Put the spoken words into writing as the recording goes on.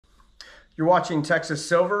You're watching Texas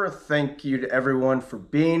Silver. Thank you to everyone for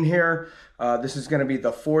being here. This is going to be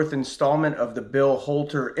the fourth installment of the Bill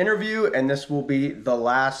Holter interview, and this will be the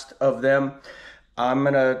last of them. I'm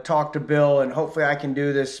going to talk to Bill, and hopefully I can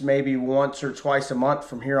do this maybe once or twice a month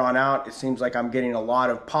from here on out. It seems like I'm getting a lot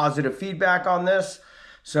of positive feedback on this,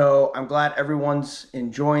 so I'm glad everyone's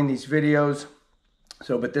enjoying these videos.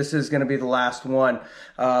 But this is going to be the last one.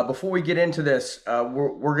 Before we get into this,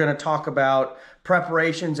 we're going to talk about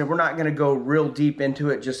preparations, and we're not going to go real deep into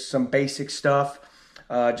it, just some basic stuff,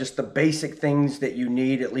 just the basic things that you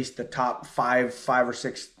need, at least the top five or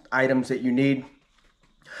six items that you need.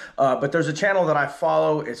 But there's a channel that I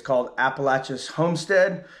follow. It's called Appalachia's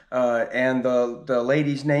Homestead, and the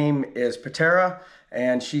lady's name is Patera,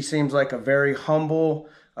 and she seems like a very humble,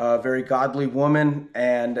 very godly woman,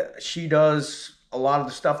 and she does a lot of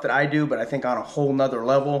the stuff that I do, but I think on a whole nother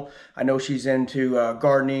level. I know she's into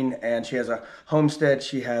gardening, and she has a homestead.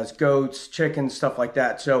 She has goats, chickens, stuff like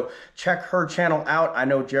that. So check her channel out. I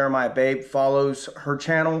know Jeremiah Babe follows her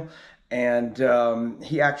channel, and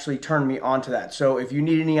he actually turned me on to that. So if you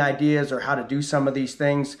need any ideas or how to do some of these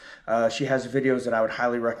things, she has videos that I would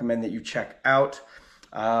highly recommend that you check out.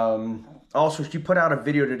 Also, she put out a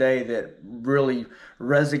video today that really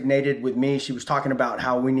resonated with me. She was talking about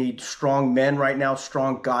how we need strong men right now,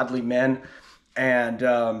 strong, godly men. And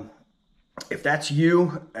if that's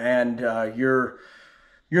you and you're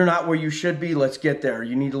not where you should be, let's get there.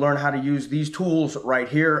 You need to learn how to use these tools right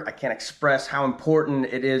here. I can't express how important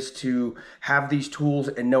it is to have these tools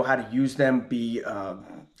and know how to use them, be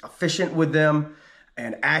efficient with them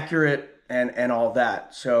and accurate, and all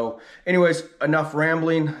that. So anyways, enough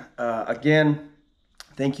rambling. Again,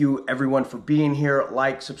 thank you everyone for being here.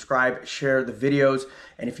 Like, subscribe, share the videos.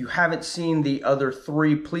 And if you haven't seen the other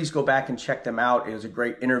three, please go back and check them out. It was a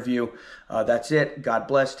great interview. That's it. God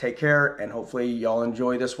bless. Take care. And hopefully y'all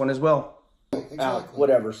enjoy this one as well. Exactly.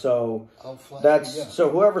 Whatever. So so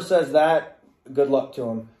whoever says that, good luck to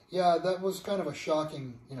him. Yeah, that was kind of a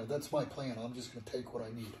shocking, that's my plan. I'm just going to take what I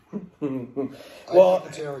need. Well, I think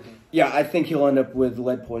it's arrogant. Yeah, I think he'll end up with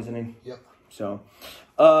lead poisoning. Yep. So,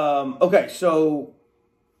 okay, so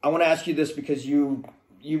I want to ask you this because you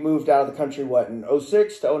moved out of the country, what, in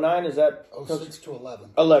 06 to 09? Is that? 06 to 11.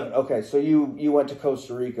 11, okay. So you went to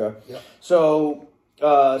Costa Rica. Yep. So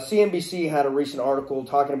CNBC had a recent article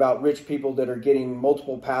talking about rich people that are getting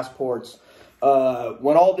multiple passports.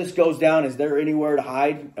 When all this goes down, is there anywhere to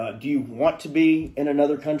hide? Do you want to be in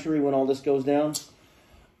another country when all this goes down?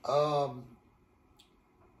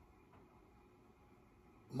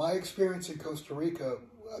 My experience in Costa Rica,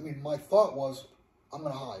 my thought was, I'm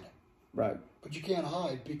going to hide. Right. But you can't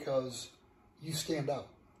hide because you stand out.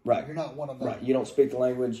 Right. You're not one of them. Right. You don't speak the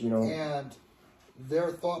language, And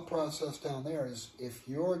their thought process down there is, if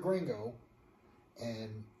you're a gringo,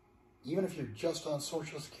 and even if you're just on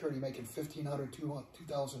Social Security making $1,500,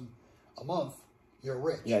 $2,000 a month, you're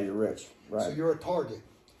rich. Yeah, you're rich. Right. So you're a target.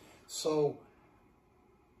 So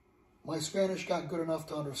my Spanish got good enough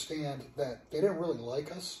to understand that they didn't really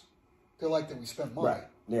like us. They liked that we spent money. Right.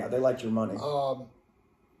 Yeah, they liked your money.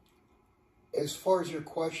 As far as your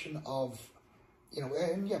question of,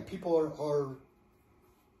 and yeah, people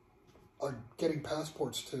are getting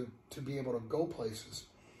passports to be able to go places.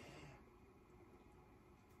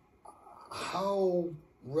 How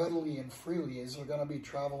readily and freely is there going to be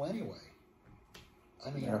travel anyway?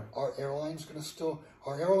 Are airlines going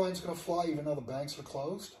to fly even though the banks are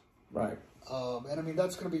closed? Right. And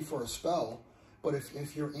that's going to be for a spell. But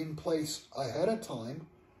if you're in place ahead of time,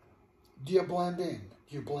 do you blend in?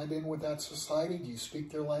 Do you blend in with that society? Do you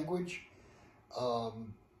speak their language? Do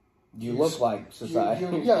you look like society?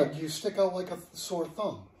 Do you stick out like a sore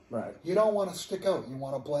thumb? Right. You don't want to stick out. You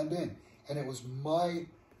want to blend in. And it was my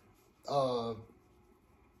thought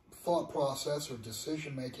process or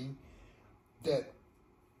decision making that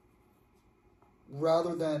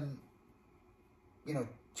rather than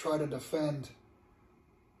try to defend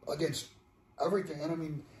against everything,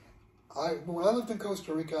 and when I lived in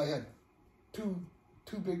Costa Rica, I had two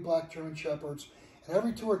big black German shepherds, and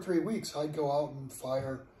every 2 or 3 weeks I'd go out and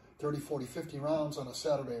fire 30, 40, 50 rounds on a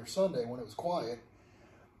Saturday or Sunday when it was quiet.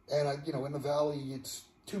 And in the valley it's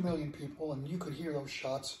 2 million people, and you could hear those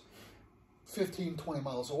shots 15, 20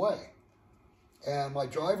 miles away. And my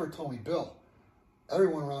driver told me, Bill,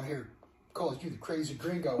 everyone around here calls you the crazy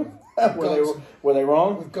gringo. Were they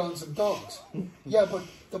wrong? With guns and dogs. Yeah, but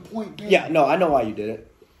the point being... Yeah, no, I know why you did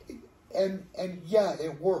it. And yeah,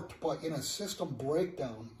 it worked, but in a system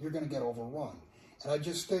breakdown, you're going to get overrun. And I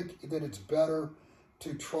just think that it's better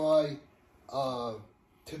to try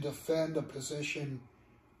to defend a position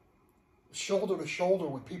shoulder to shoulder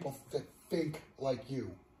with people that think like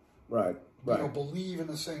you. Right. Right. believe in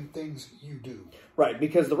the same things you do. Right,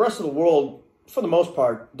 because the rest of the world, for the most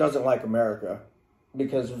part, doesn't like America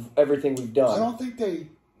because of everything we've done. I don't think they,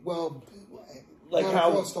 well, like not how,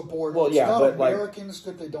 across the board. Well, it's yeah, not but Americans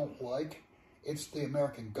that they don't like. It's the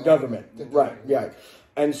American government. that they Right, don't yeah. like.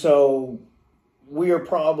 And so we are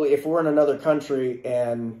probably, if we're in another country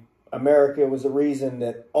and America was the reason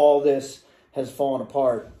that all this has fallen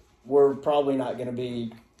apart, we're probably not going to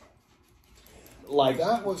be like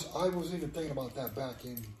that. I was even thinking about that back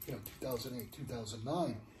in 2008,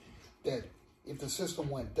 2009. That if the system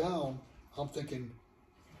went down, I'm thinking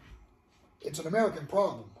it's an American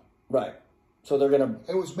problem. Right. So they're going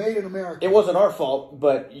to. It was made in America. It wasn't our fault,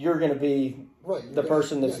 but you're going to be the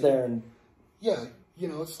person that's there. And yeah,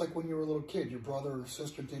 it's like when you were a little kid, your brother or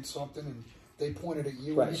sister did something and they pointed at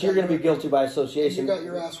you. Right. So you're going to be guilty by association. And you got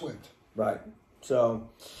your ass whipped. Right. So.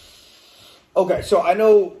 Okay, so I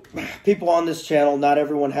know people on this channel, not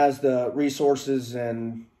everyone has the resources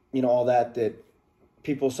and, all that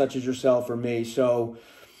people such as yourself or me. So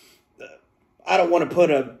I don't want to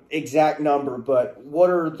put an exact number, but what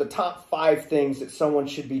are the top 5 things that someone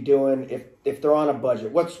should be doing if they're on a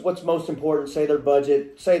budget? What's most important? Say their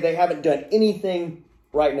budget. Say they haven't done anything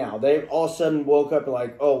right now. They all of a sudden woke up and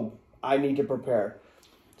like, oh, I need to prepare.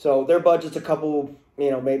 So their budget's a couple,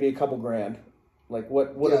 maybe a couple grand. Like what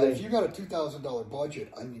are they? If you got a $2,000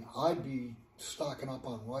 budget, I'd be stocking up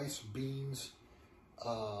on rice, beans,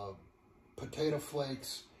 potato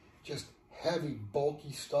flakes, just heavy,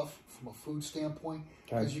 bulky stuff from a food standpoint.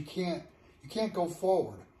 Because you can't go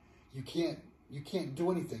forward. You can't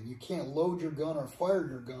do anything. You can't load your gun or fire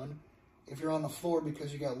your gun if you're on the floor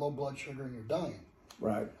because you got low blood sugar and you're dying.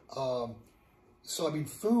 Right. So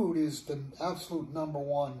food is the absolute number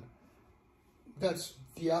one. That's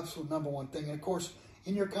the absolute number one thing. And of course,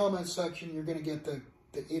 in your comment section, you're going to get the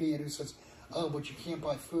idiot who says, oh, but you can't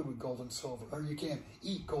buy food with gold and silver, or you can't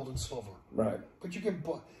eat gold and silver. Right. But you can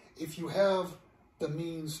buy, if you have the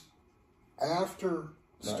means after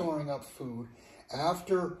storing up food,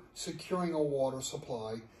 after securing a water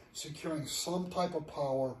supply, securing some type of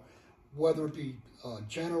power, whether it be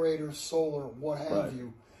generator, solar, what have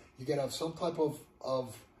you, you got to have some type of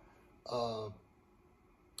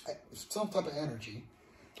energy.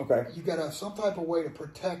 Okay. You got to have some type of way to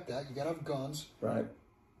protect that. You got to have guns. Right.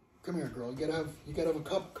 Come here, girl. You got to have a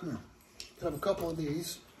couple. Come here. You got to have a couple of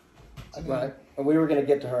these. Right. And we were going to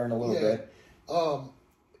get to her in a little bit.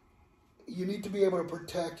 You need to be able to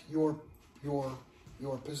protect your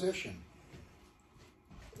position.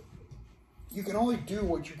 You can only do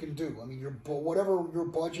what you can do. Whatever your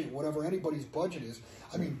budget, whatever anybody's budget is.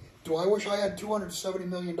 Do I wish I had $270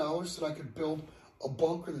 million that I could build a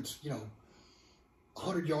bunker that's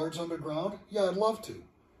 100 yards underground? Yeah, I'd love to.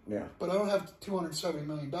 Yeah. But I don't have $270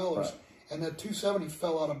 million, and that 270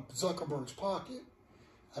 fell out of Zuckerberg's pocket.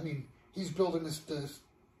 He's building this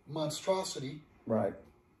monstrosity. Right.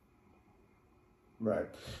 Right.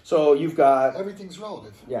 So you've got everything's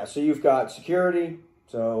relative. Yeah. So you've got security.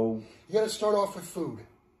 So you got to start off with food.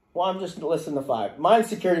 Well, I'm just listing the 5. Mine's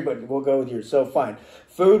security, but we'll go with yours. So fine,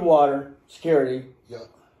 food, water, security. Yeah.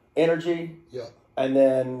 Energy. Yeah. And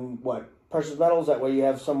then what? Precious metals. That way you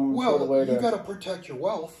have some sort of way to. You got to protect your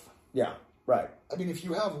wealth. Yeah. Right. If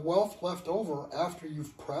you have wealth left over after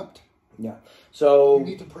you've prepped. Yeah. So you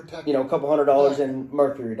need to protect. A couple $100 in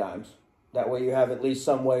mercury dimes. That way you have at least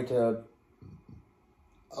some way to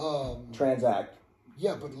transact.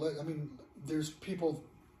 Yeah, but there's people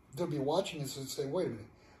that'll be watching this and say, "Wait a minute,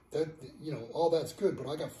 that all that's good, but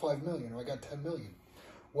I got 5 million or I got 10 million."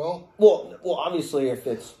 Well, obviously, if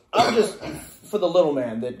it's I'm just for the little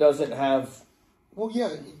man that doesn't have. Well, yeah,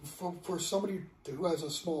 for somebody who has a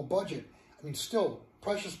small budget, still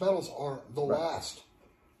precious metals are the last.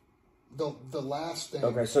 The last thing.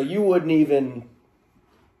 Okay, so you wouldn't even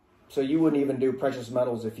do precious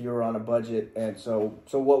metals if you were on a budget, and so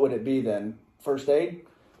what would it be then? First aid?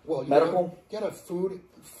 Well, medical? Get a food.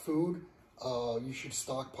 You should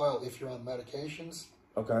stockpile if you're on medications.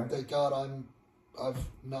 Okay. Thank God I've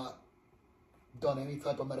not done any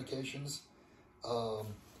type of medications.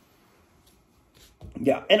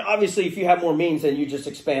 Yeah, and obviously if you have more means, then you just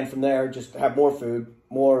expand from there. Just have more food,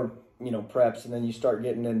 more preps, and then you start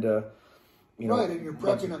getting into. Right, and you're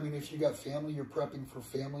prepping. If you got family, you're prepping for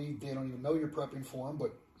family. They don't even know you're prepping for them,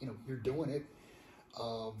 but you're doing it.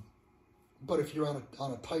 But if you're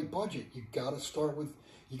on a tight budget, you got to start with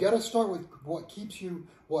what keeps you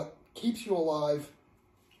alive,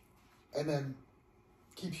 and then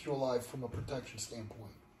keeps you alive from a protection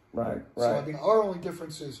standpoint. Right. So our only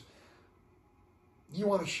difference is you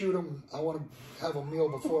want to shoot them. I want to have a meal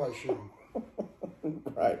before I shoot them.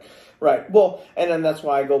 Right. Well, and then that's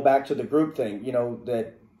why I go back to the group thing. You know,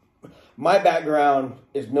 that my background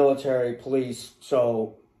is military, police,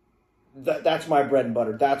 so that's my bread and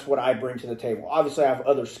butter. That's what I bring to the table. Obviously, I have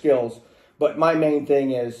other skills, but my main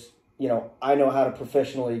thing is, you know, I know how to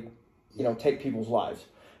professionally, you know, take people's lives.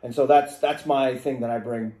 And so that's my thing that I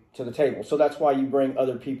bring to the table. So that's why you bring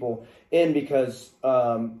other people in, because,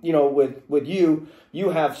 you know, with you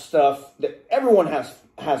have stuff that everyone has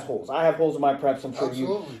holes. I have holes in my preps. I'm sure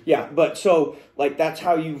Absolutely. yeah. But so like, that's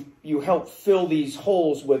how you help fill these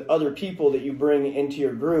holes with other people that you bring into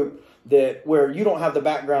your group, that where you don't have the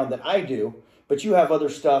background that I do, but you have other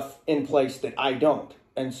stuff in place that I don't.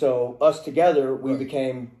 And so us together, we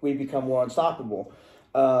become more unstoppable.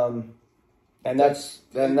 And that's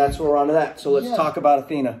where we're on to that. So let's talk about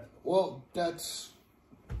Athena. Well, that's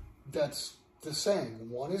the saying.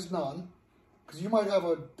 One is none, because you might have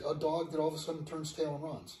a dog that all of a sudden turns tail and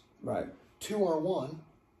runs. Right. 2 are one,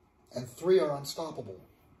 and 3 are unstoppable.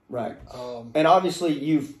 Right. And obviously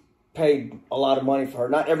you've paid a lot of money for her.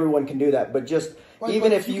 Not everyone can do that, but just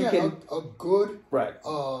even if you can a good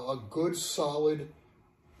a good solid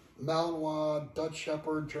Malinois, Dutch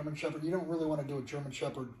Shepherd, German Shepherd. You don't really want to do a German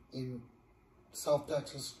Shepherd in South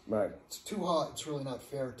Texas. Right. It's too hot. It's really not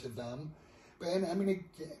fair to them. And I mean,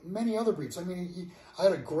 many other breeds. I mean, I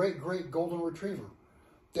had a great golden retriever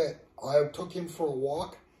that I took him for a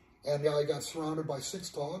walk, and I got surrounded by 6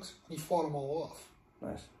 dogs, and he fought them all off.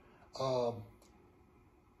 Nice.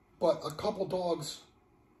 But a couple dogs,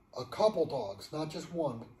 not just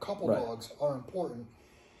one, but a couple dogs are important.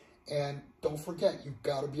 And don't forget, you've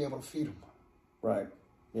got to be able to feed them. Right.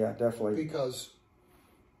 Yeah, definitely. Because...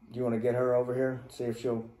 Do you want to get her over here? See if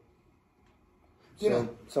she'll...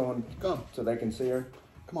 someone... Come. So they can see her?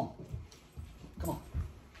 Come on.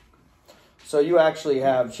 So you actually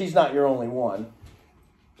have... She's not your only one.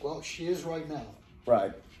 Well, she is right now.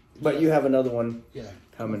 Right. But you have another one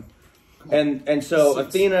coming. And so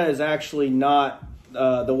Athena is actually not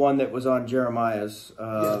the one that was on Jeremiah's.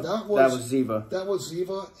 That was Ziva. That was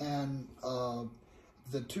Ziva, and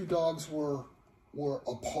the 2 dogs were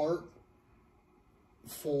apart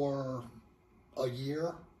for a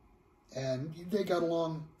year, and they got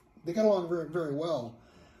along very, very well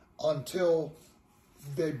until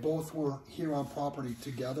they both were here on property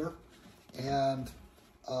together. And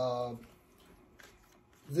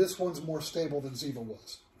this one's more stable than Ziva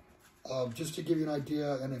was. Just to give you an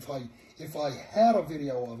idea, and if I had a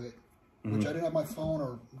video of it, which I didn't have my phone,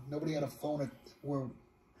 or nobody had a phone, we're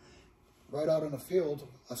right out in the field,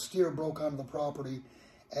 a steer broke onto the property,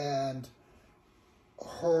 and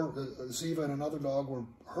Ziva and another dog were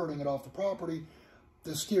herding it off the property.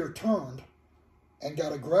 The steer turned and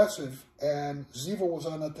got aggressive, and Ziva was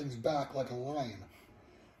on that thing's back like a lion.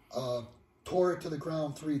 Tore it to the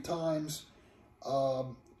ground 3 times.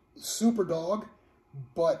 Super dog,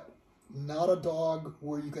 but not a dog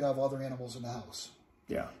where you could have other animals in the house.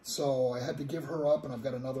 Yeah. So I had to give her up, and I've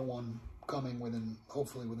got another one coming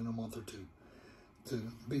hopefully within a month or 2 to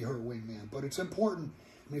be her wingman. But it's important.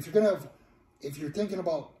 I mean, if you're thinking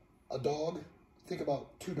about a dog, think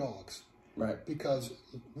about 2 dogs. Right. Because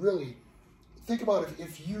really, think about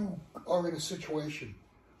if you are in a situation,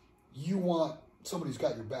 you want somebody who's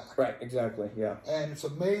got your back. Right, exactly, yeah. And it's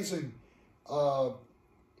amazing. I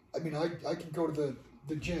mean, I can go to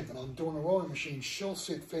the gym, and I'm doing a rowing machine. She'll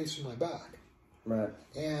sit facing my back. Right.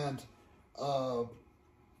 And I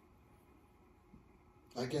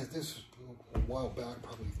guess this is a while back,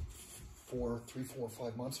 probably 3, 4,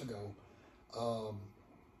 5 months ago.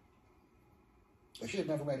 She had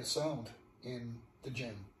never made a sound in the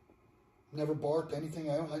gym. Never barked, anything.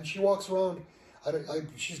 And she walks around.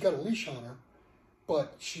 She's got a leash on her,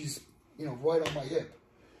 but she's, right on my hip.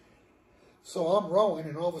 So I'm rowing,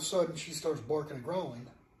 and all of a sudden she starts barking and growling.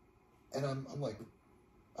 And I'm like,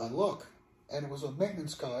 I look, and it was a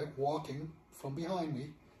maintenance guy walking from behind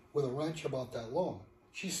me with a wrench about that long.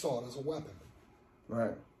 She saw it as a weapon.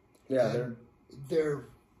 Right. Yeah, and they're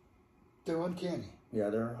uncanny. Yeah,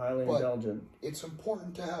 they're highly intelligent. It's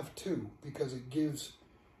important to have 2 because it gives,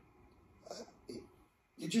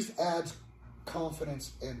 it just adds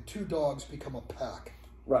confidence, and 2 dogs become a pack.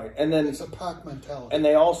 Right, and then it's a pack mentality. And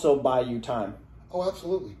they also buy you time. Oh,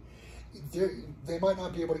 absolutely. They might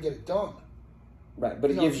not be able to get it done. Right,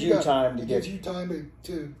 but it gives you time to get. It gives you time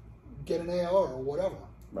to get an AR or whatever.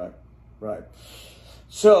 Right.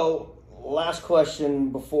 So, last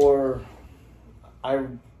question before I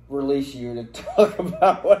release you to talk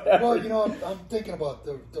about whatever. Well, I'm thinking about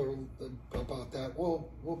about that. We'll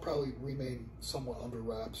probably remain somewhat under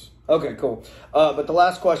wraps. Okay, cool. But the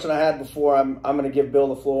last question I had before, I'm going to give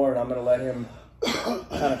Bill the floor, and I'm going to let him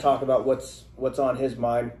kind of talk about what's on his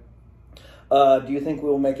mind. Do you think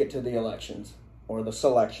we'll make it to the elections or the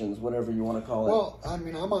selections, whatever you want to call it? Well, I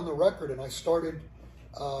mean, I'm on the record, and I started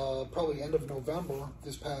probably end of November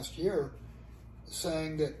this past year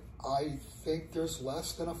saying that I think there's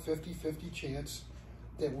less than a 50-50 chance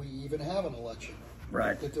that we even have an election.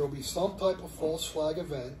 Right. That there will be some type of false flag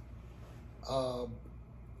event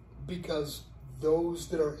because those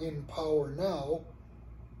that are in power now,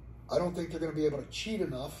 I don't think they're going to be able to cheat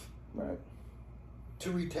enough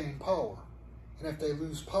to retain power. And if they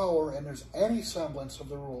lose power and there's any semblance of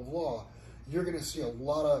the rule of law, you're going to see a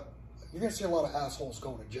lot of assholes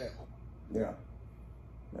going to jail. Yeah.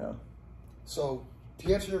 Yeah. So,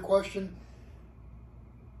 to answer your question,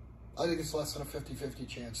 I think it's less than a 50-50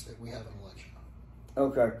 chance that we have an election.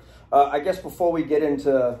 Okay. I guess before we get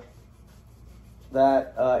into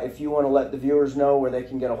that, if you want to let the viewers know where they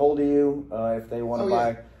can get a hold of you, if they want to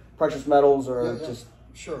buy precious metals or just...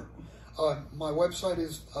 Sure. My website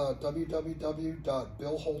is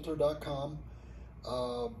www.billholter.com.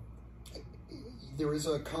 There is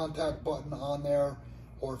a contact button on there,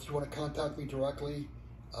 or if you want to contact me directly,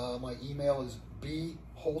 my email is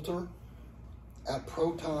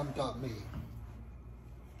bholter@proton.me.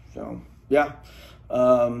 So, yeah.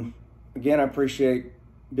 Again, I appreciate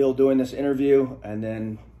Bill doing this interview, and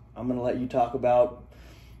then I'm going to let you talk about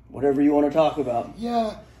whatever you want to talk about.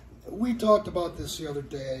 Yeah, we talked about this the other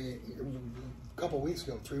day, a couple of weeks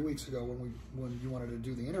ago, 3 weeks ago, when you wanted to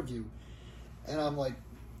do the interview, and I'm like,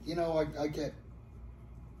 you know,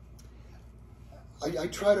 I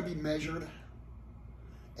try to be measured,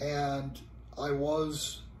 and I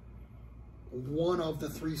was one of the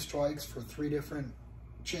 3 strikes for 3 different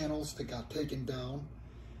channels that got taken down.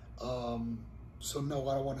 So no,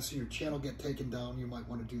 I don't want to see your channel get taken down. You might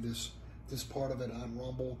want to do this part of it on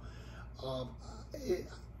Rumble.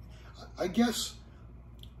 I guess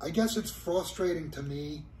it's frustrating to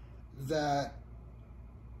me that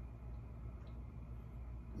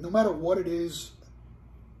no matter what it is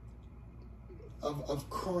of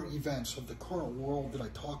current events, of the current world that I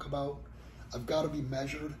talk about, I've got to be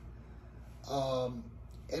measured. And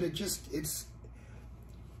it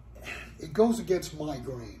goes against my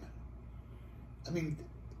grain. I mean,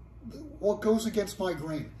 what goes against my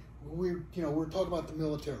grain? We're talking about the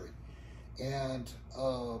military, and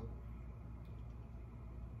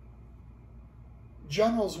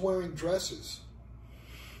generals wearing dresses.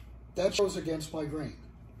 That goes against my grain.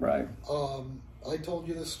 Right. I told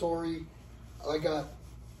you this story. I got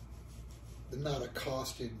not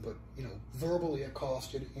accosted, but verbally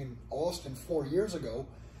accosted in Austin 4 years ago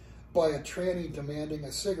by a tranny demanding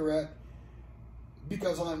a cigarette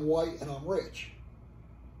because I'm white and I'm rich.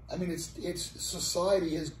 I mean, it's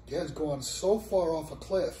society has gone so far off a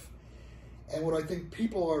cliff, and what I think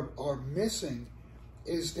people are missing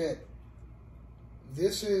is that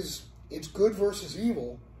it's good versus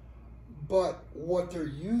evil, but what they're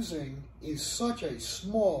using is such a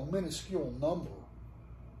small, minuscule number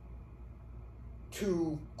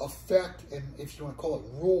to affect, and if you want to call it,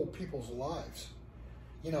 rule people's lives.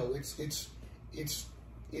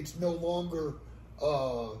 It's no longer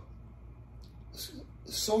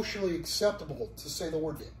socially acceptable to say the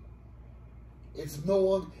word it. It's no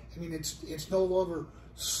longer. I mean, it's no longer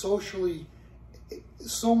socially.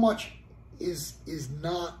 So much is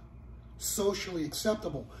not socially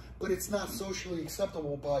acceptable, but it's not socially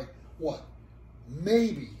acceptable by what?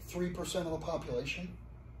 Maybe 3% of the population.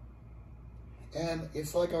 And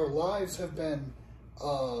it's like our lives have been.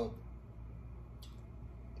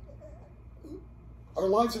 Our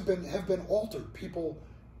lives have been altered. People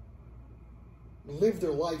live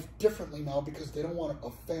their life differently now because they don't want to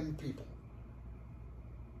offend people.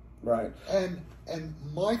 Right. And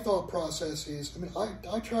my thought process is, I mean,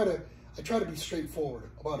 I try to be straightforward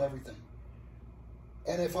about everything.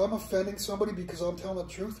 And if I'm offending somebody because I'm telling the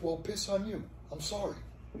truth, well, piss on you. I'm sorry.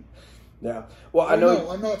 Yeah. Well, I know.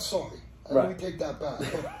 No, I'm not sorry. Right. Let me take that back.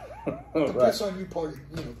 But the piss on you part,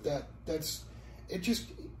 that's it. Just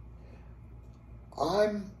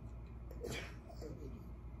I'm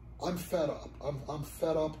fed up. I'm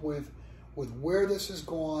fed up with where this has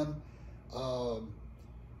gone.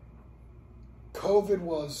 COVID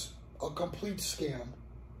was a complete scam.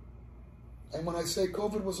 And when I say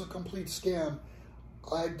COVID was a complete scam,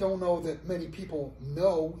 I don't know that many people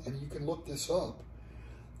know, and you can look this up,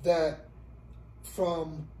 that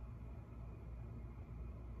from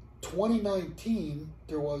 2019,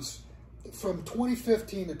 from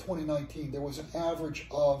 2015 to 2019, there was an average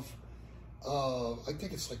of, I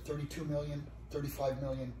think it's like 32 million, 35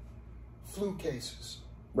 million flu cases.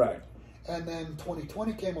 Right. And then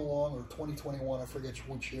 2020 came along, or 2021, I forget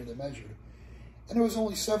which year they measured, and there was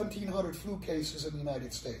only 1,700 flu cases in the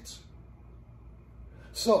United States.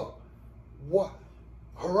 So, what?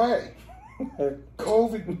 Hooray!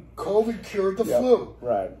 COVID cured the flu.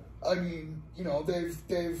 Right. I mean, you know,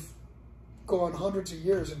 they've gone hundreds of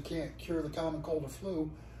years and can't cure the common cold or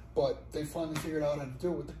flu, but they finally figured out how to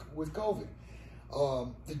do it with COVID.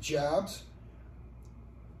 The jabs.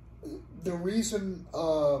 The reason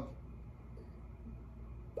I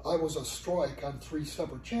was a strike on 3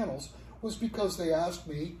 separate channels was because they asked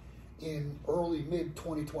me in early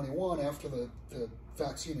mid-2021, after the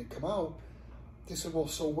vaccine had come out, they said, well,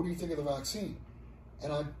 so what do you think of the vaccine?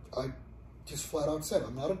 And I just flat out said,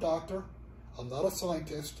 I'm not a doctor, I'm not a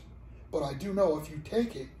scientist, but I do know if you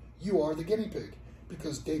take it, you are the guinea pig,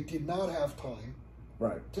 because they did not have time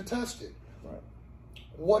to test it. Right.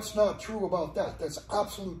 What's not true about that? That's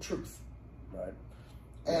absolute truth. Right.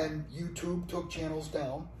 And YouTube took channels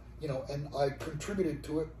down, you know, and I contributed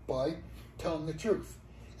to it by telling the truth.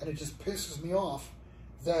 And it just pisses me off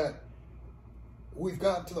that we've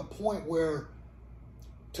gotten to the point where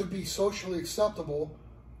to be socially acceptable,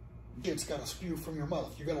 it's got to spew from your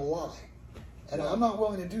mouth. You got to lie. And I'm not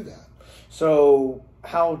willing to do that. So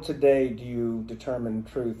how today do you determine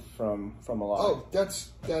truth from a lie? Oh,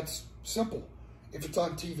 that's simple. If it's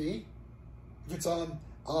on TV, if it's on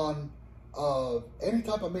any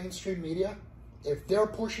type of mainstream media, if they're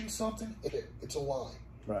pushing something, it's a lie.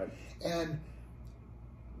 Right. And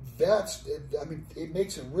I mean, it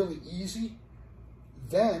makes it really easy.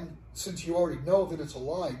 Then, since you already know that it's a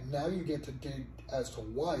lie, now you get to dig as to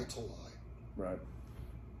why it's a lie. Right.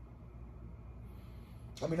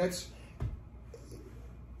 I mean,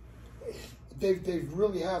 they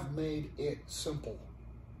really have made it simple.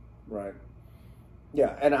 Right.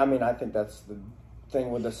 Yeah, and I mean, I think that's the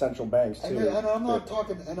thing with the central banks too. And I'm not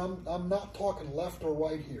talking, I'm not talking left or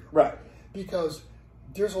right here. Right. Because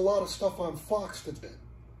there's a lot of stuff on Fox that's been,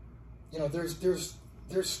 you know, there's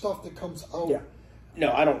stuff that comes out. Yeah.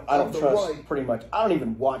 No, I don't trust right. pretty much. I don't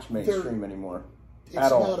even watch mainstream anymore. It's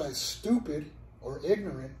at all. not as stupid or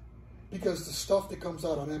ignorant, because the stuff that comes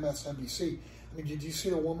out on MSNBC. I mean, did you see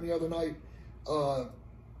the woman the other night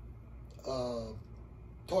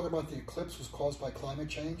talking about the eclipse was caused by climate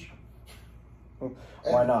change?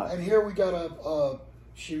 Why not? And here we got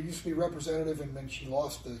she used to be representative, and then she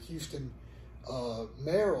lost the Houston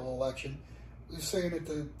mayoral election, saying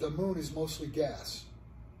that the moon is mostly gas.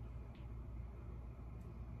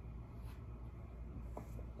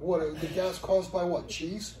 What, the gas caused by what?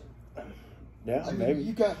 Cheese? Yeah, I mean,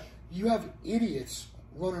 maybe. you have idiots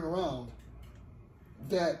running around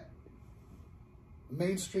that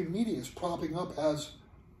mainstream media is propping up as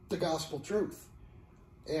the gospel truth.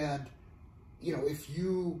 And, you know, if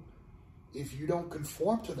you don't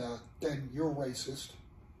conform to that, then you're racist,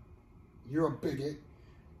 you're a bigot,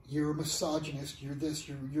 you're a misogynist, you're this,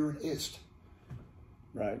 you're an ist.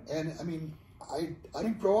 Right. And, I mean, I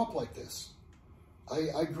didn't grow up like this.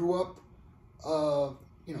 I grew up,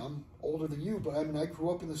 you know, I'm older than you, but I mean, I grew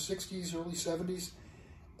up in the 60s, early 70s,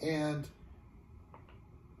 and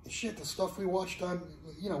shit, the stuff we watched on,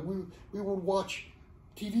 you know, we would watch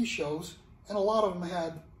TV shows, and a lot of them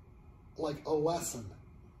had, like, a lesson.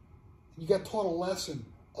 You got taught a lesson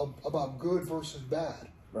about good versus bad.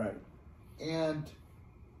 Right. And,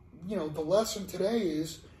 you know, the lesson today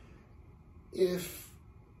is if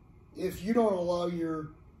you don't allow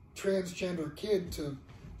your transgender kid to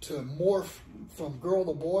morph from girl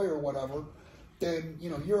to boy or whatever, then, you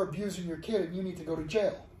know, you're abusing your kid and you need to go to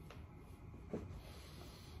jail.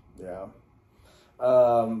 Yeah.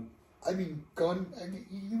 I mean,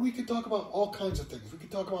 we could talk about all kinds of things. We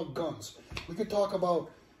could talk about guns. We could talk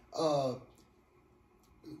about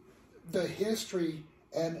the history,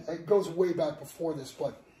 and it goes way back before this,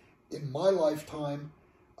 but in my lifetime,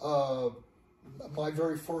 my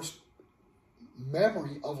very first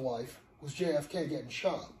memory of life was JFK getting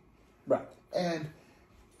shot. Right. And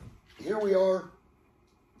here we are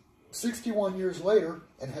 61 years later,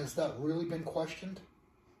 and has that really been questioned?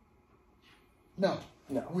 No.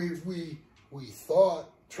 No. We thought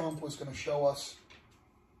Trump was going to show us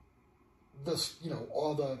this, you know,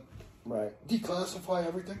 all the declassify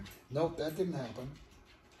everything. Nope, that didn't happen.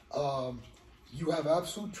 You have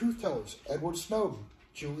absolute truth tellers, Edward Snowden,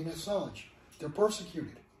 Julian Assange. They're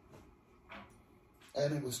persecuted.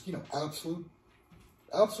 And it was, you know,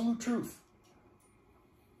 absolute truth.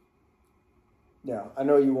 Yeah, I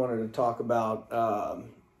know you wanted to talk about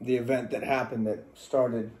the event that happened that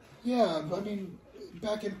started. Yeah, I mean,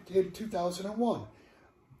 back in 2001,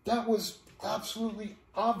 that was absolutely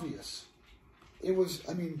obvious. It was,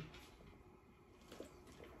 I mean,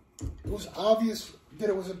 it was obvious that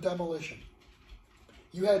it was a demolition.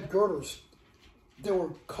 You had girders they were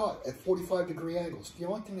cut at 45-degree angles. The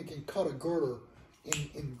only thing that can cut a girder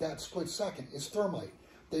in that split second is thermite.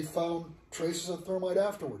 They found traces of thermite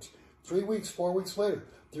afterwards. 3 weeks, 4 weeks later,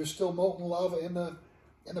 there's still molten lava in the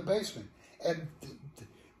basement. And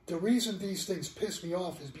the reason these things piss me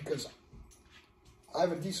off is because I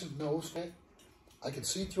have a decent nose. I can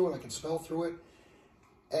see through it. I can smell through it.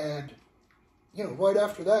 And, you know, right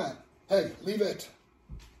after that, hey, leave it.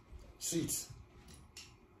 Seats.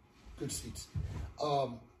 Good seats.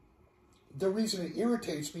 The reason it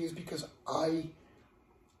irritates me is because I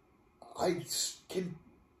have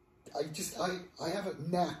a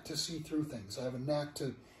knack to see through things. I have a knack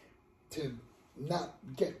to not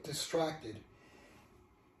get distracted.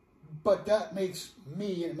 But that makes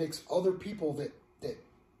me, and it makes other people that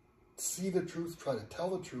see the truth, try to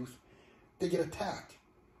tell the truth, they get attacked.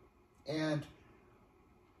 And,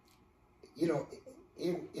 you know,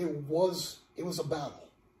 it was a battle.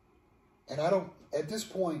 And I don't, at this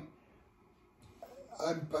point,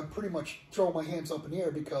 I'm pretty much throwing my hands up in the air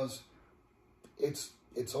because it's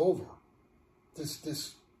over.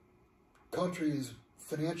 This country is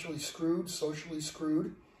financially screwed, socially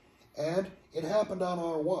screwed, and it happened on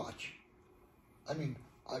our watch. I mean,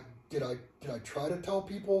 did I try to tell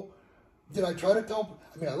people? I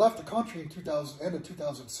mean, I left the country in end of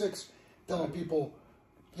 2006, telling people,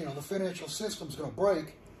 you know, the financial system's going to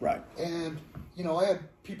break. Right. And, you know, I had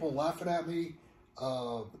people laughing at me.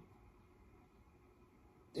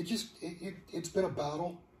 It's been a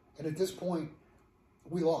battle, and at this point,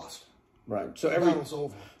 we lost. Right. The battle's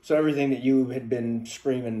over. So everything that you had been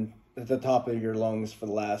screaming at the top of your lungs for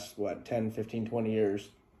the last, 10, 15, 20 years,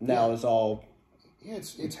 now is all... Yeah,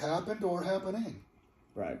 it's happened or happening.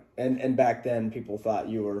 Right. And back then, people thought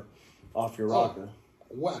you were off your rocker.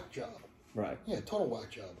 Whack job. Right. Yeah, total whack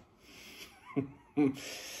job.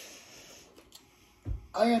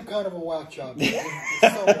 I am kind of a whack job,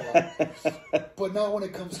 but not when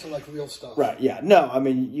it comes to like real stuff. Right. Yeah. No. I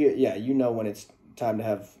mean, you know when it's time to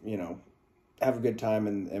have a good time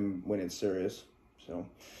and when it's serious. So,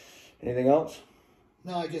 anything else?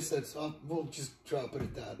 No, I guess that's. We'll just drop it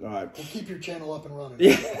at that. All right. We'll keep your channel up and running.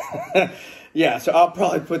 Yeah. Yeah. So I'll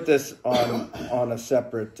probably put this on a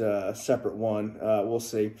separate one. We'll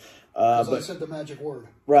see. Because I said the magic word.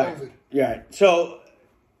 Right. COVID. Yeah. So.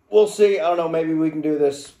 We'll see. I don't know. Maybe we can do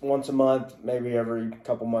this once a month, maybe every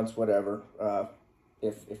couple months, whatever.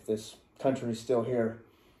 If this country's still here,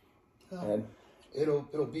 and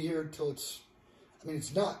it'll be here until it's. I mean,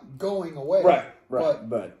 it's not going away. Right.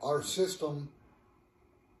 But our system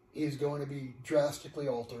is going to be drastically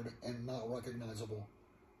altered and not recognizable.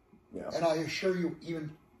 Yeah. And I assure you,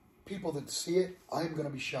 even people that see it, I'm going to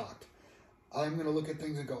be shocked. I'm going to look at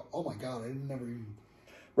things and go, "Oh my God, I never even."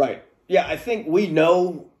 Right. Yeah. I think we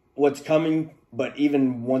know what's coming, but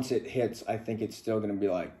even once it hits, I think it's still going to be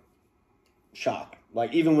like shock.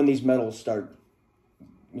 Like even when these metals start,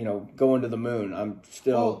 going to the moon, I'm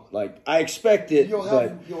still I expect it.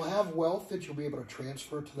 You'll have wealth that you'll be able to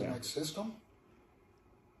transfer to the next system.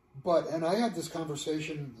 And I had this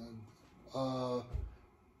conversation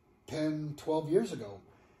 10, 12 years ago.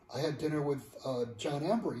 I had dinner with John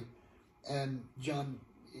Embry, and John,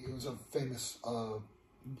 he was a famous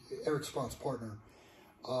Eric Sprott's partner.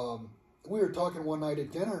 We were talking one night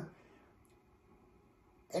at dinner,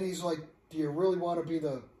 and he's like, "Do you really want to be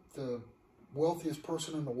the wealthiest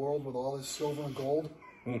person in the world with all this silver and gold,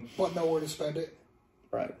 but nowhere to spend it?"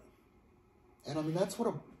 Right. And I mean, that's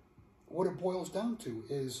what it boils down to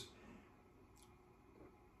is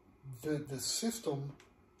the system.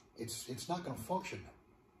 It's not going to function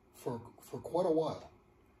for quite a while.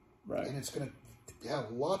 Right. And it's going to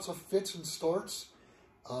have lots of fits and starts.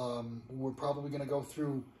 We're probably going to go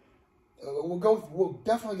through. We'll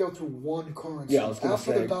definitely go through one currency. Yeah, I was going to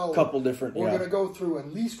say a couple different. We're going to go through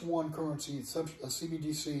at least one currency, a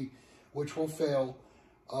CBDC, which will fail.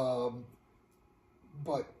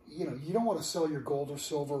 But you don't want to sell your gold or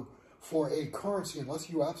silver for a currency unless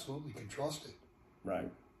you absolutely can trust it.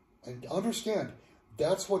 Right. And understand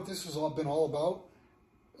that's what this has all been all about.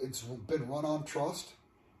 It's been run on trust,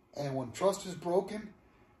 and when trust is broken,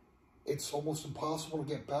 it's almost impossible to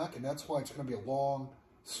get back, and that's why it's going to be a long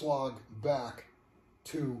slog back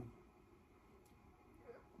to,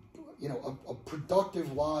 a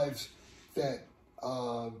productive lives that,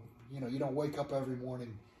 you don't wake up every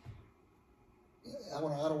morning, I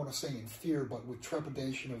don't want to say in fear, but with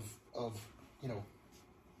trepidation of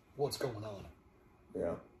what's going on.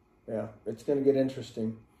 Yeah. Yeah. It's going to get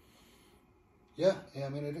interesting. Yeah. I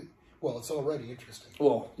mean, it's already interesting.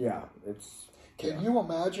 Well, yeah. Can you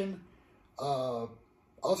imagine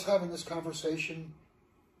us having this conversation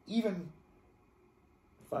even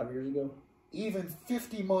 5 years ago? even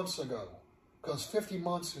 50 months ago, because 50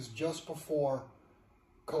 months is just before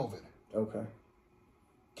COVID. Okay.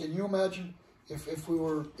 Can you imagine if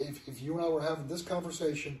you and I were having this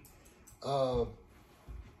conversation in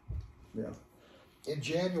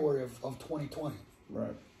January of 2020?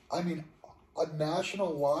 Right. I mean, a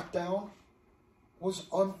national lockdown was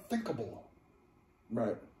unthinkable.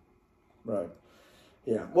 Right. Right.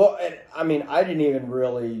 Yeah. Well, I mean, I didn't even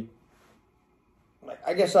really.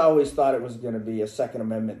 I guess I always thought it was going to be a Second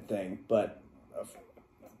Amendment thing, but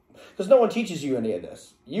because no one teaches you any of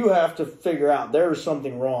this, you have to figure out there's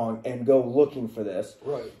something wrong and go looking for this.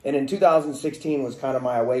 Right. And in 2016 was kind of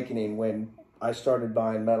my awakening when I started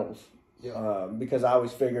buying metals. Yeah. Because I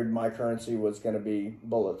always figured my currency was going to be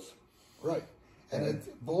bullets. Right. And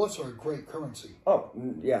bullets are a great currency. Oh,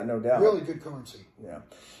 yeah, no doubt. Really good currency. Yeah.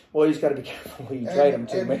 Well, you just got to be careful when you trade them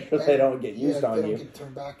to make sure they don't get used on you. They don't get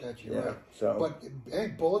turned back at you, yeah, right. So. But, hey,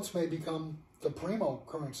 bullets may become the primo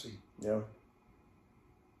currency. Yeah.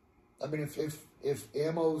 I mean, if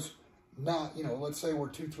ammo's not, let's say we're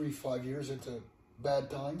 2, 3, 5 years into bad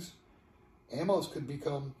times, ammo could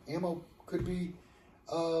be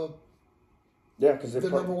yeah, because the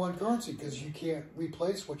number one currency, because you can't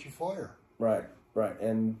replace what you fire. Right, right.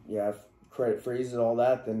 And yeah, if credit freezes, all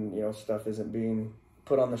that, then, stuff isn't being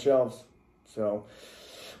put on the shelves. So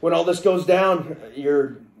when all this goes down,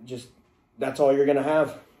 that's all you're going to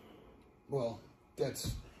have. Well,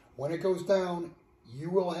 when it goes down, you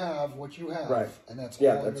will have what you have. Right. And that's all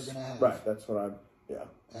you're going to have. Right, that's what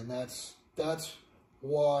And that's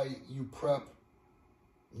why you prep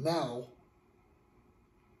now,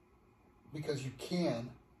 because you can.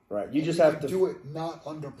 Right. You just have to do it not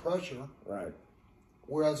under pressure. Right.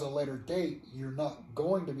 Whereas at a later date, you're not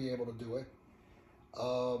going to be able to do it.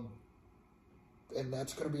 And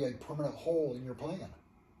that's going to be a permanent hole in your plan.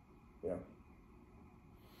 Yeah.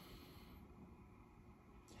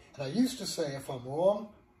 And I used to say, if I'm wrong,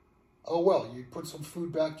 oh, well, you put some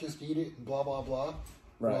food back, just eat it, and blah, blah, blah.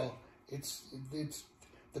 Right. Well, it's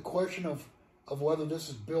the question of whether this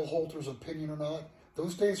is Bill Holter's opinion or not.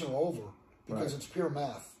 Those days are over because it's pure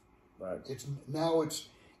math. Right. It's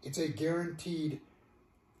a guaranteed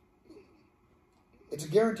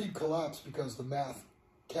collapse because the math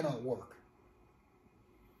cannot work.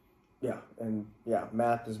 Yeah, and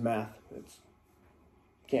math is math.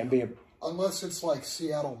 Can't be unless it's like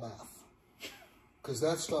Seattle math, because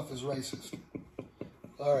that stuff is racist.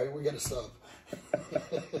 All right, we got to stop.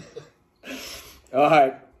 All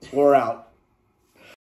right, we're out.